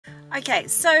Okay,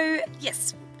 so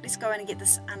yes, let's go in and get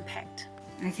this unpacked.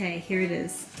 Okay, here it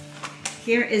is.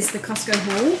 Here is the Costco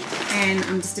haul, and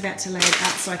I'm just about to lay it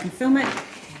out so I can film it.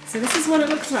 So this is what it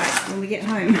looks like when we get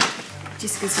home.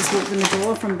 Jessica's just walked in the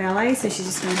door from ballet, so she's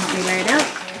just going to help me lay it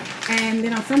out, and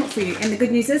then I'll film it for you. And the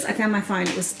good news is I found my phone.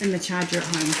 It was in the charger at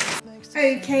home.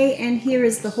 Okay, and here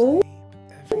is the haul.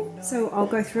 So I'll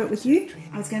go through it with you.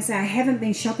 I was going to say I haven't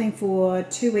been shopping for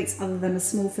 2 weeks other than a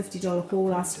small $50 haul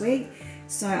last week.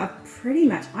 So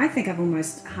I think I've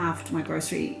almost halved my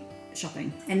grocery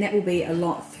shopping. And that will be a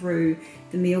lot through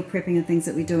the meal prepping and things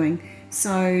that we're doing.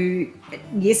 So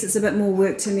yes, it's a bit more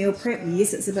work to meal prep.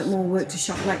 Yes, it's a bit more work to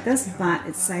shop like this, but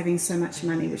it's saving so much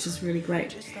money, which is really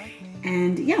great.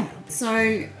 And yeah, so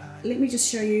let me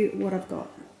just show you what I've got.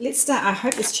 Let's start. I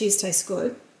hope this cheese tastes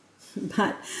good.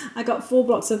 But I got 4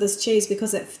 blocks of this cheese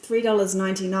because at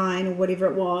 $3.99 or whatever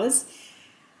it was,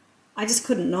 I just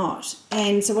couldn't not.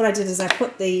 And so what I did is I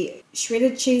put the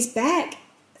shredded cheese back,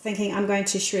 thinking I'm going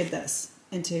to shred this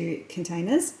into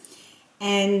containers.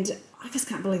 And I just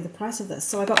can't believe the price of this.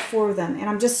 So I got 4 of them.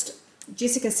 And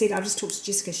Jessica said, I've just talked to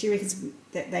Jessica, she reckons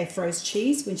that they froze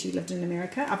cheese when she lived in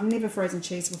America. I've never frozen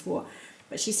cheese before,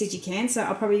 but she said you can. So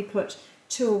I'll probably put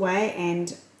 2 away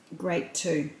and grate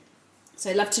 2. So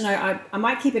I'd love to know. I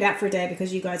might keep it out for a day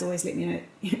because you guys always let me know.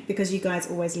 Because you guys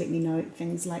always let me know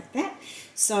things like that.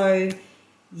 So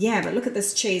yeah, but look at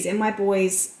this cheese, and my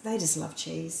boys, they just love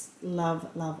cheese. Love,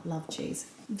 love, love cheese.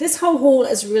 This whole haul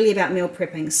is really about meal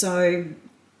prepping, so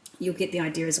you'll get the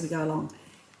idea as we go along.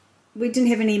 We didn't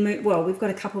have any. Well, we've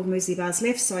got a couple of muesli bars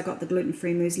left, so I got the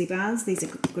gluten-free muesli bars. These are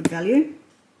good value.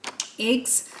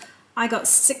 Eggs. I got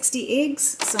 60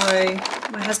 eggs, so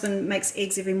my husband makes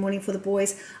eggs every morning for the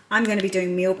boys. I'm going to be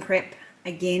doing meal prep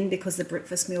again because the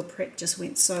breakfast meal prep just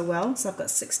went so well. So I've got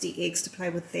 60 eggs to play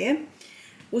with there.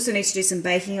 Also need to do some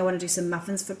baking. I want to do some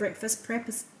muffins for breakfast prep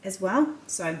as well.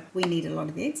 So we need a lot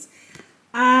of eggs.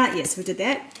 Yes, we did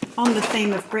that. On the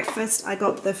theme of breakfast, I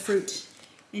got the fruit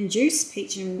and juice,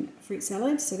 peach and fruit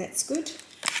salad, so that's good.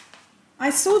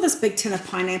 I saw this big tin of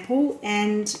pineapple,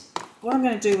 and what I'm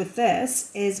going to do with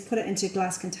this is put it into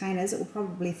glass containers. It will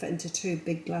probably fit into 2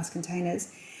 big glass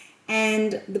containers.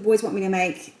 And the boys want me to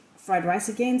make fried rice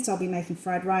again, so I'll be making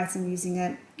fried rice and using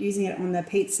it on the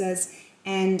pizzas.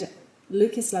 And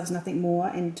Lucas loves nothing more,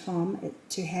 and Tom,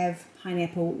 to have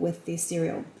pineapple with their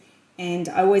cereal. And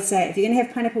I always say, if you're going to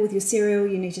have pineapple with your cereal,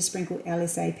 you need to sprinkle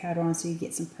LSA powder on so you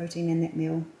get some protein in that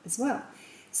meal as well.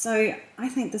 So I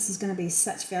think this is going to be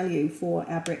such value for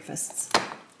our breakfasts.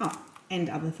 Oh, and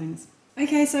other things.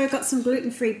 Okay, so I've got some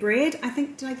gluten-free bread. I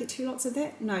think, did I get 2 lots of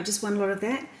that? No, just 1 lot of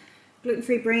that.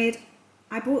 Gluten-free bread.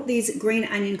 I bought these green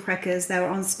onion crackers. They were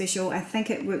on special. I think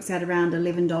it works out around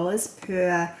 $11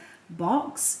 per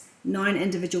box. 9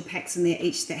 individual packs in there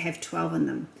each that have 12 in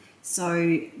them.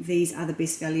 So these are the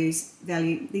best value.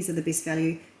 These are the best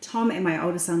value. Tom and my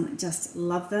older son just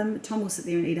love them. Tom will sit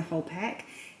there and eat a whole pack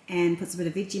and puts a bit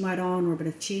of Vegemite on or a bit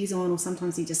of cheese on, or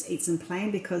sometimes he just eats them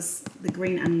plain because the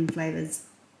green onion flavour is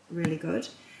really good.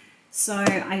 So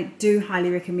I do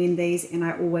highly recommend these, and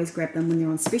I always grab them when they're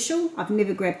on special. I've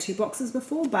never grabbed 2 boxes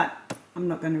before, but I'm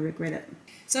not going to regret it.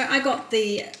 So I got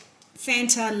the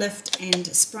Fanta, Lift and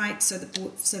Sprite so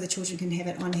the children can have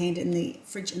it on hand in the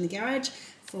fridge in the garage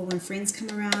for when friends come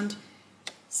around.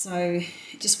 So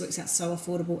it just works out so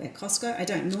affordable at Costco. I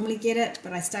don't normally get it,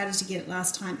 but I started to get it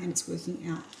last time and it's working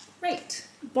out great.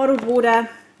 Bottled water,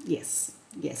 yes.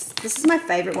 This is my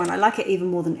favourite one. I like it even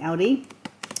more than ALDI,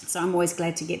 so I'm always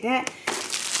glad to get that.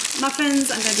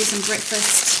 Muffins, I'm going to do some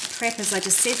breakfast prep as I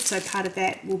just said, so part of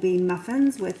that will be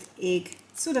muffins with egg,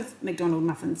 sort of McDonald's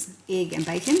muffins, egg and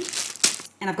bacon.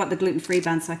 And I've got the gluten-free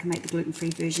bun, so I can make the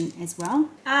gluten-free version as well.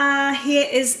 Here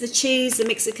is the cheese, the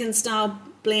Mexican style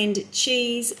blend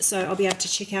cheese. So I'll be able to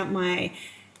check out my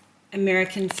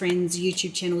American friends'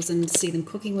 YouTube channels and see them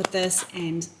cooking with this,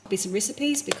 and be some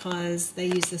recipes because they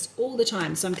use this all the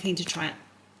time. So I'm keen to try it.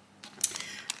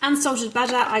 Unsalted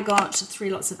butter, I got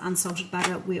 3 lots of unsalted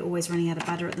butter. We're always running out of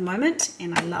butter at the moment,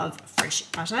 and I love fresh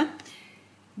butter.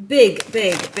 Big,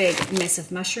 massive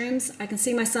mushrooms. I can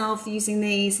see myself using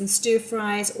these in stir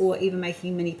fries or even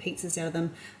making mini pizzas out of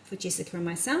them for Jessica and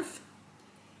myself.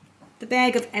 The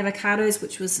bag of avocados,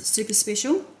 which was super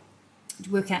special.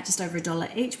 It'd work out just over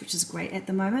 $1 each, which is great at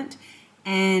the moment.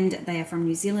 And they are from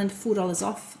New Zealand, $4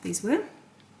 off these were.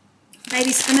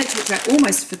 Baby spinach, which I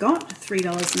almost forgot,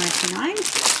 $3.99. I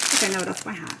think I know it off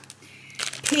by heart.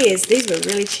 Pears, these were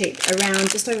really cheap, around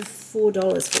just over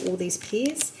 $4 for all these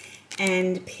pears.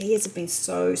 And pears have been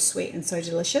so sweet and so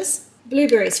delicious.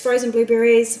 Blueberries, frozen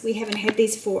blueberries. We haven't had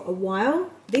these for a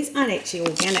while. These aren't actually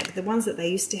organic. The ones that they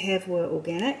used to have were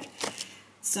organic.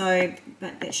 So,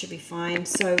 but that should be fine.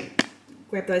 So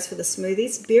grab those for the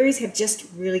smoothies. Berries have just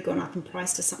really gone up in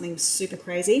price to something super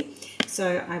crazy.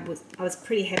 So I was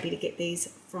pretty happy to get these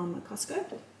from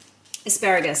Costco.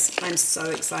 Asparagus. I'm so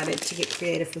excited to get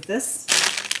creative with this.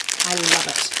 I love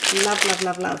it. Love, love,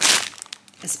 love, love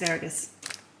asparagus.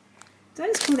 Did I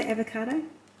just call it avocado?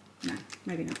 No,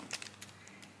 maybe not.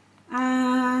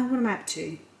 What am I up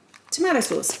to? Tomato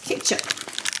sauce, ketchup.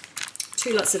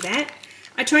 2 lots of that.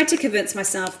 I tried to convince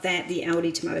myself that the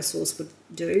ALDI tomato sauce would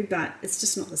do, but it's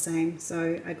just not the same.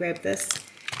 So I grabbed this.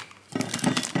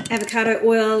 Avocado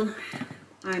oil.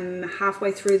 I'm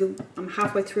halfway through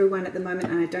one at the moment,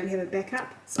 and I don't have a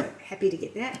backup, so happy to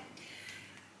get that.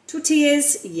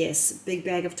 Tortillas, yes, big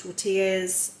bag of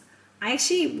tortillas. I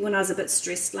actually, when I was a bit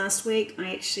stressed last week,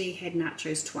 I actually had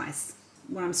nachos twice.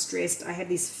 When I'm stressed, I have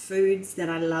these foods that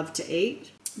I love to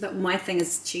eat, but my thing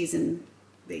is cheese and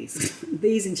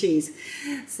these and cheese.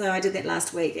 So I did that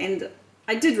last week, and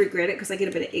I did regret it because I get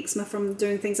a bit of eczema from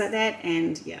doing things like that,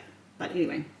 and yeah, but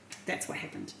anyway, that's what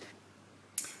happened.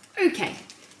 Okay,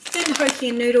 thin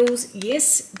Hokkien noodles,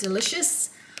 yes,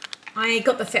 delicious. I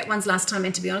got the fat ones last time,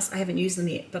 and to be honest, I haven't used them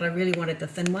yet, but I really wanted the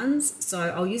thin ones, so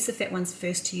I'll use the fat ones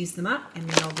first to use them up, and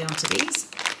then I'll get onto these.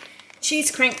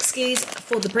 Cheese Krankies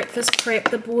for the breakfast prep.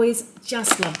 The boys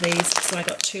just love these, so I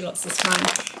got 2 lots this time,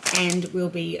 and we'll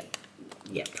be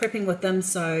prepping with them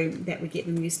so that we get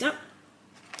them used up.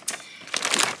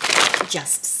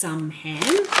 Just some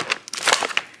ham.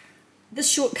 This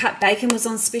shortcut bacon was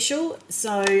on special,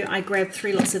 so I grabbed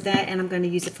 3 lots of that, and I'm going to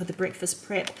use it for the breakfast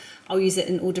prep. I'll use it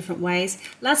in all different ways.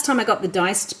 Last time I got the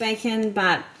diced bacon,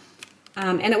 but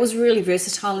and it was really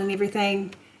versatile and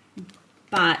everything,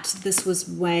 but this was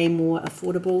way more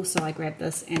affordable, so I grabbed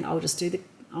this, and I'll just do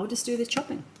the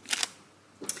chopping.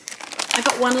 I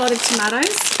got 1 lot of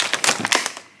tomatoes.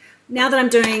 Now that I'm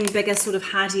doing bigger, sort of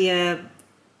heartier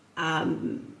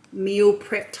meal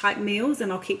prep type meals, and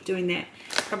I'll keep doing that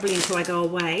probably until I go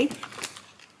away.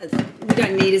 We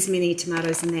don't need as many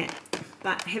tomatoes in that,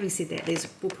 but having said that, these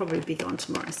will probably be gone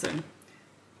tomorrow, so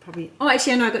probably, oh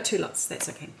actually I know I got 2 lots, that's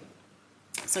okay.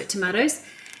 So tomatoes,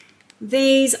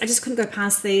 these, I just couldn't go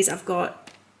past these. I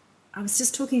was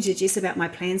just talking to Jess about my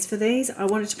plans for these. I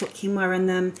wanted to put quinoa in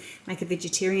them, make a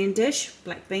vegetarian dish,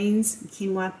 black beans and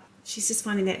quinoa. She's just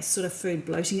finding that sort of food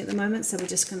bloating at the moment, so we're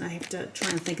just going to have to try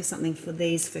and think of something for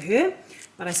these for her,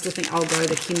 but I still think I'll go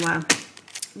the quinoa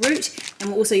route, and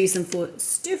we'll also use them for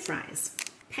stir fries.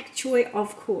 Pak choy,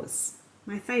 of course,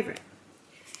 my favourite.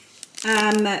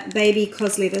 Baby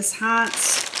cos lettuce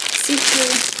hearts,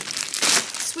 essential.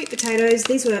 Sweet potatoes,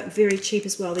 these were very cheap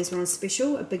as well. These were on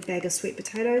special, a big bag of sweet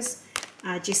potatoes.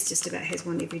 Jess just about has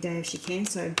one every day if she can,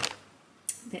 so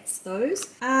that's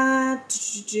those.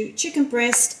 Chicken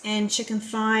breast and chicken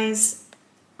thighs.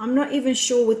 I'm not even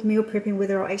sure with meal prepping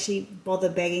whether I'll actually bother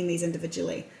bagging these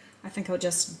individually. I think I'll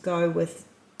just go with,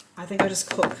 I think I'll just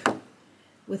cook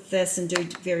with this and do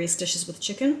various dishes with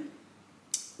chicken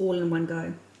all in one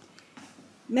go.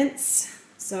 Mince,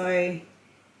 so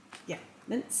yeah,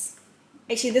 mince.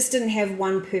 Actually, this didn't have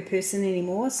 1 per person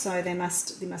anymore, so there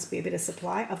must be a better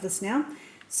supply of this now.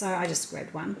 So I just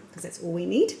grabbed 1 because that's all we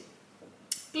need.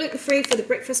 Gluten-free for the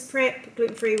breakfast prep,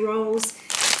 gluten-free rolls,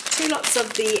 2 lots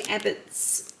of the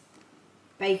Abbott's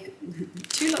bacon,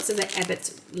 2 lots of the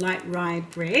Abbott's light rye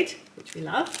bread, which we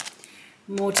love,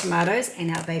 more tomatoes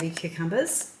and our baby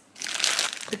cucumbers.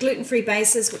 The gluten-free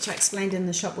bases, which I explained in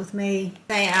the shop with me,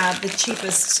 they are the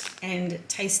cheapest and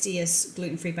tastiest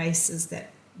gluten-free bases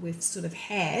that we've sort of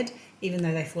had, even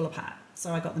though they fall apart.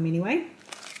 So I got them anyway.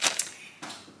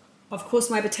 Of course,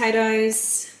 my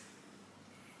potatoes.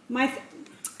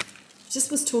 Just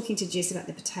was talking to Jess about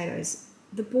the potatoes.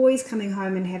 The boys coming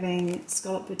home and having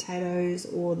scallop potatoes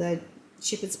or the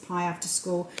shepherd's pie after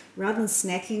school, rather than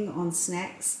snacking on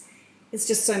snacks, it's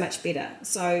just so much better.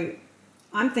 So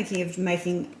I'm thinking of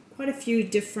making quite a few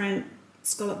different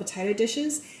scallop potato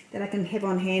dishes that I can have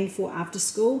on hand for after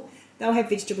school. They'll have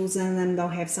vegetables in them, they'll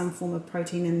have some form of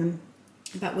protein in them,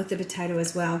 but with the potato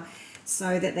as well,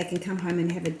 so that they can come home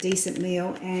and have a decent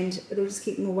meal, and it'll just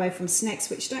keep them away from snacks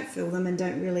which don't fill them and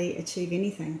don't really achieve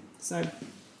anything. So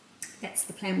that's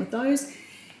the plan with those.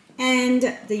 And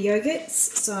the yogurts,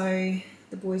 so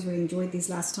the boys really enjoyed these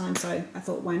last time, so I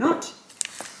thought why not.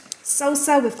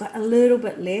 Salsa, we've got a little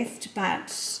bit left,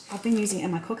 but I've been using it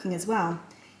in my cooking as well.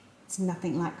 It's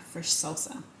nothing like fresh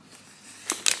salsa.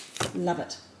 Love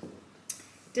it.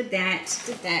 Did that.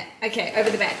 Okay, over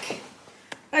the back.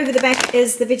 Over the back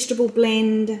is the vegetable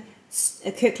blend,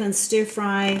 a Kirkland stir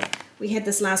fry. We had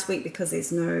this last week because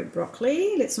there's no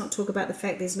broccoli. Let's not talk about the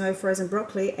fact there's no frozen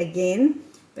broccoli again.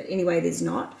 But anyway, there's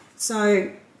not.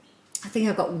 So I think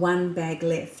I've got one bag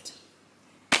left.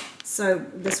 So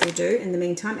this will do in the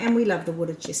meantime. And we love the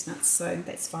wooded chestnuts, so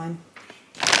that's fine.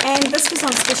 And this was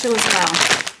on special as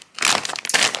well.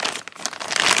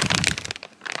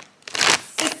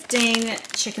 15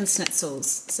 chicken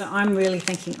schnitzels. So I'm really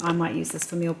thinking I might use this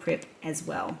for meal prep as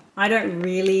well. I don't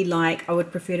really like, I would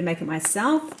prefer to make it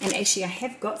myself. And actually I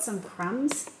have got some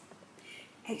crumbs.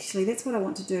 Actually, that's what I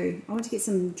want to do. I want to get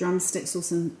some drumsticks or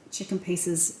some chicken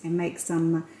pieces and make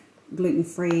some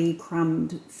gluten-free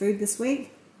crumbed food this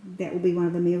week. That will be one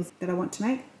of the meals that I want to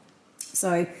make.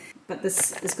 So, but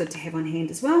this is good to have on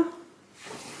hand as well.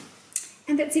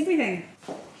 And that's everything.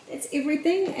 That's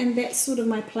everything, and that's sort of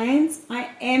my plans.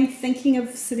 I am thinking of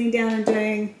sitting down and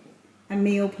doing a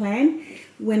meal plan.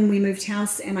 When we moved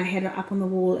house and I had it up on the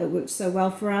wall, it worked so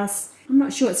well for us. I'm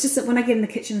not sure, it's just that when I get in the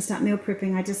kitchen and start meal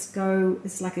prepping, I just go,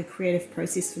 it's like a creative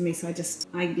process for me. So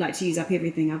I like to use up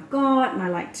everything I've got, and I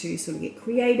like to sort of get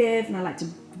creative, and I like to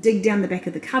dig down the back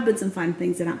of the cupboards and find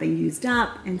things that aren't being used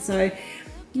up. And so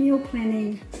meal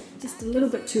planning, just a little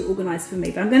bit too organized for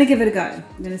me, but I'm going to give it a go.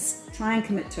 I'm going to try and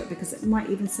commit to it because it might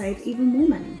even save even more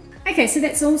money. Okay, so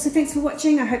that's all. So thanks for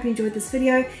watching. I hope you enjoyed this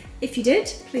video. If you did,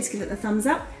 please give it a thumbs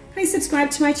up. Please subscribe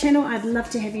to my channel. I'd love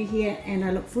to have you here, and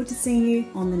I look forward to seeing you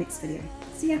on the next video.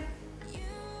 See ya.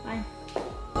 Bye.